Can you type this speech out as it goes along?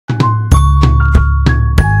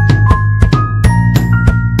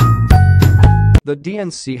The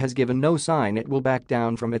DNC has given no sign it will back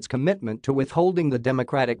down from its commitment to withholding the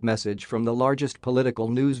Democratic message from the largest political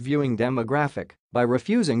news viewing demographic by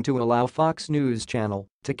refusing to allow Fox News Channel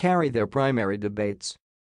to carry their primary debates.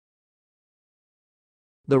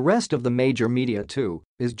 The rest of the major media, too,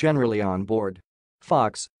 is generally on board.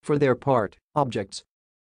 Fox, for their part, objects.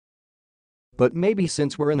 But maybe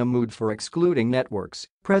since we're in a mood for excluding networks,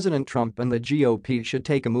 President Trump and the GOP should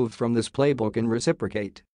take a move from this playbook and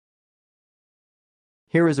reciprocate.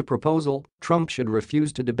 Here is a proposal: Trump should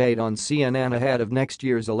refuse to debate on CNN ahead of next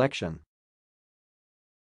year's election.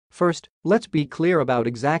 First, let's be clear about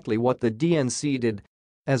exactly what the DNC did.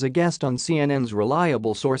 As a guest on CNN's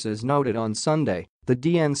reliable sources noted on Sunday, the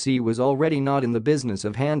DNC was already not in the business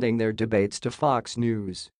of handing their debates to Fox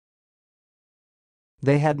News.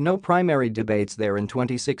 They had no primary debates there in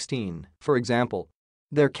 2016, for example.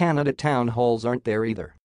 Their candidate town halls aren't there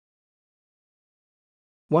either.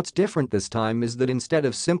 What's different this time is that instead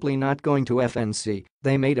of simply not going to FNC,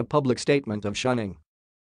 they made a public statement of shunning.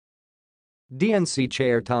 DNC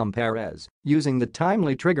Chair Tom Perez, using the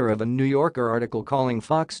timely trigger of a New Yorker article calling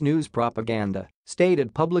Fox News propaganda,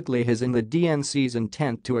 stated publicly his and the DNC's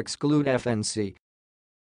intent to exclude FNC.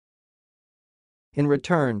 In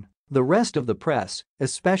return, the rest of the press,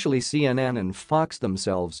 especially CNN and Fox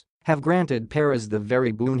themselves, have granted Perez the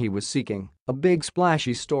very boon he was seeking: a big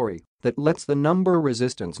splashy story that lets the number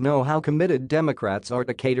resistance know how committed Democrats are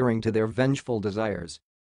to catering to their vengeful desires.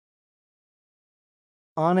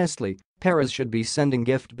 Honestly, Perez should be sending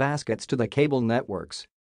gift baskets to the cable networks.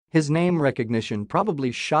 His name recognition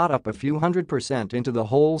probably shot up a few 100% into the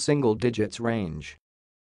whole single digits range.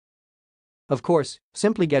 Of course,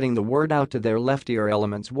 simply getting the word out to their leftier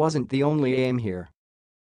elements wasn't the only aim here.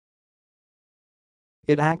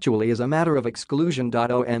 It actually is a matter of exclusion.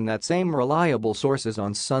 On that same reliable sources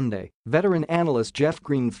on Sunday, veteran analyst Jeff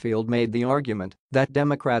Greenfield made the argument that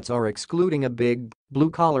Democrats are excluding a big,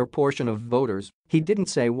 blue-collar portion of voters. He didn't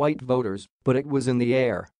say white voters, but it was in the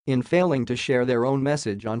air, in failing to share their own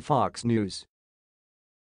message on Fox News.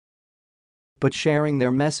 But sharing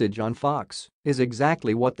their message on Fox is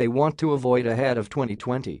exactly what they want to avoid ahead of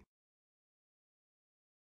 2020.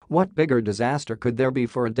 What bigger disaster could there be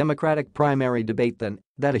for a Democratic primary debate than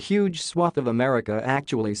that a huge swath of America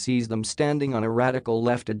actually sees them standing on a radical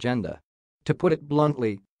left agenda? To put it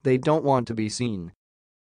bluntly, they don't want to be seen.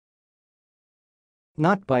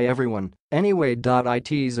 Not by everyone, anyway.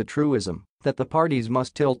 It's a truism that the parties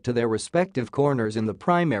must tilt to their respective corners in the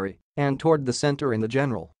primary and toward the center in the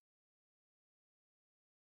general.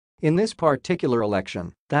 In this particular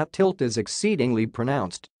election, that tilt is exceedingly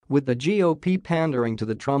pronounced, with the GOP pandering to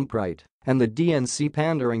the Trump right and the DNC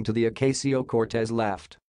pandering to the Ocasio-Cortez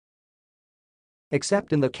left.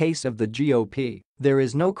 Except in the case of the GOP, there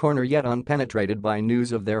is no corner yet unpenetrated by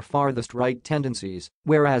news of their farthest right tendencies,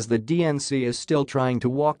 whereas the DNC is still trying to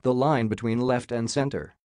walk the line between left and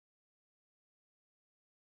center.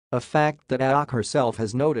 A fact that AOC herself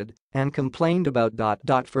has noted and complained about.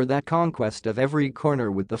 For that conquest of every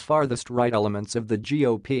corner with the farthest right elements of the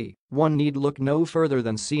GOP, one need look no further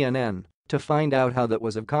than CNN to find out how that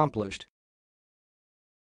was accomplished.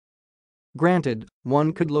 Granted,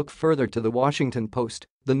 one could look further to The Washington Post,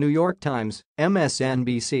 The New York Times,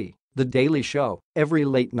 MSNBC, The Daily Show, every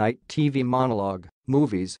late-night TV monologue,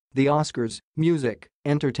 movies, the Oscars, music,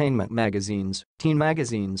 entertainment magazines, teen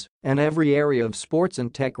magazines, and every area of sports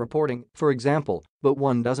and tech reporting, for example, but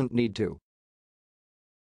one doesn't need to.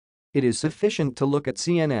 It is sufficient to look at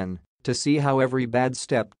CNN to see how every bad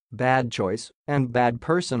step, bad choice, and bad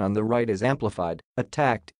person on the right is amplified,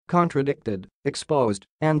 attacked, contradicted, exposed,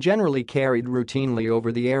 and generally carried routinely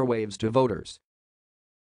over the airwaves to voters.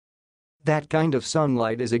 That kind of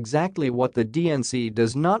sunlight is exactly what the DNC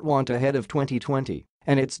does not want ahead of 2020,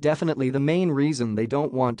 and it's definitely the main reason they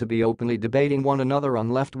don't want to be openly debating one another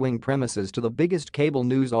on left-wing premises to the biggest cable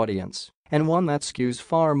news audience, and one that skews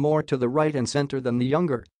far more to the right and center than the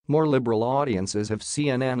younger, more liberal audiences of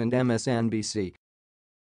CNN and MSNBC.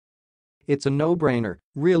 It's a no-brainer,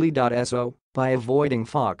 really. So, by avoiding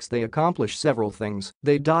Fox they accomplish several things.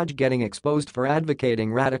 They dodge getting exposed for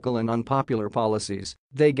advocating radical and unpopular policies,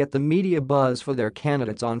 they get the media buzz for their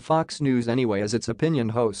candidates on Fox News anyway as its opinion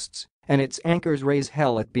hosts, and its anchors raise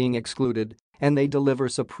hell at being excluded, and they deliver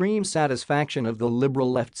supreme satisfaction of the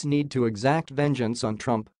liberal left's need to exact vengeance on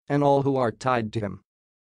Trump and all who are tied to him.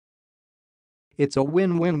 It's a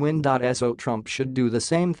win-win-win. So Trump should do the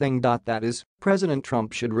same thing. That is, President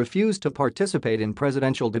Trump should refuse to participate in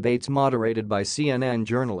presidential debates moderated by CNN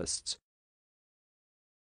journalists.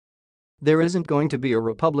 There isn't going to be a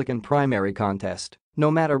Republican primary contest, no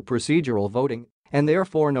matter procedural voting, and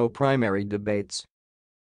therefore no primary debates.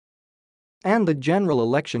 And the general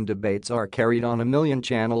election debates are carried on a million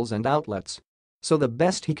channels and outlets. So the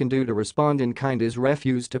best he can do to respond in kind is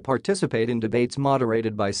refuse to participate in debates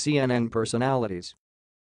moderated by CNN personalities.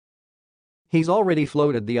 He's already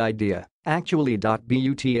floated the idea, actually. But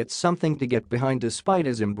it's something to get behind despite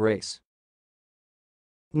his embrace.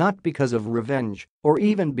 Not because of revenge, or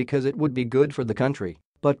even because it would be good for the country,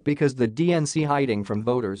 but because the DNC hiding from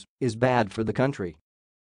voters is bad for the country.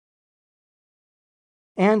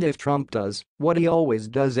 And if Trump does what he always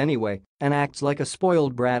does anyway and acts like a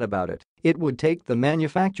spoiled brat about it, it would take the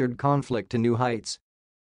manufactured conflict to new heights.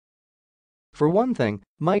 For one thing,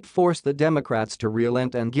 might force the Democrats to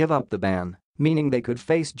relent and give up the ban, meaning they could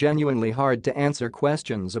face genuinely hard-to-answer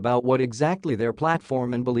questions about what exactly their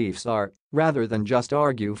platform and beliefs are, rather than just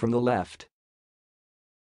argue from the left.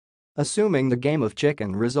 Assuming the game of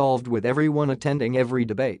chicken resolved with everyone attending every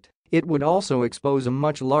debate, it would also expose a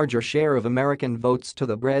much larger share of American votes to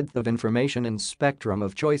the breadth of information and spectrum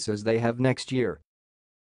of choices they have next year.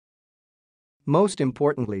 Most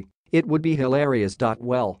importantly, it would be hilarious.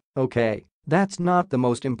 Well, okay, that's not the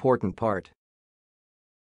most important part.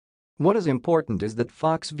 What is important is that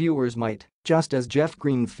Fox viewers might, just as Jeff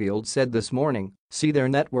Greenfield said this morning, see their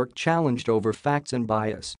network challenged over facts and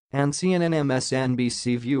bias, and CNN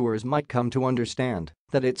MSNBC viewers might come to understand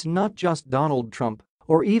that it's not just Donald Trump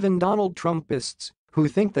or even Donald Trumpists who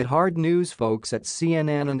think that hard news folks at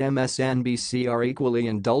CNN and MSNBC are equally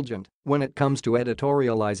indulgent when it comes to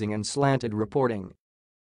editorializing and slanted reporting.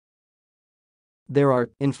 There are,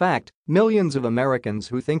 in fact, millions of Americans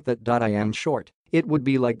who think that. In short, it would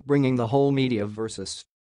be like bringing the whole media versus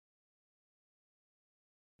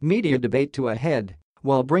media debate to a head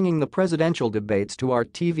while bringing the presidential debates to our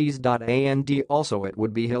TVs. And also it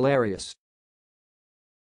would be hilarious.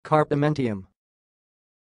 Carpe Mentium.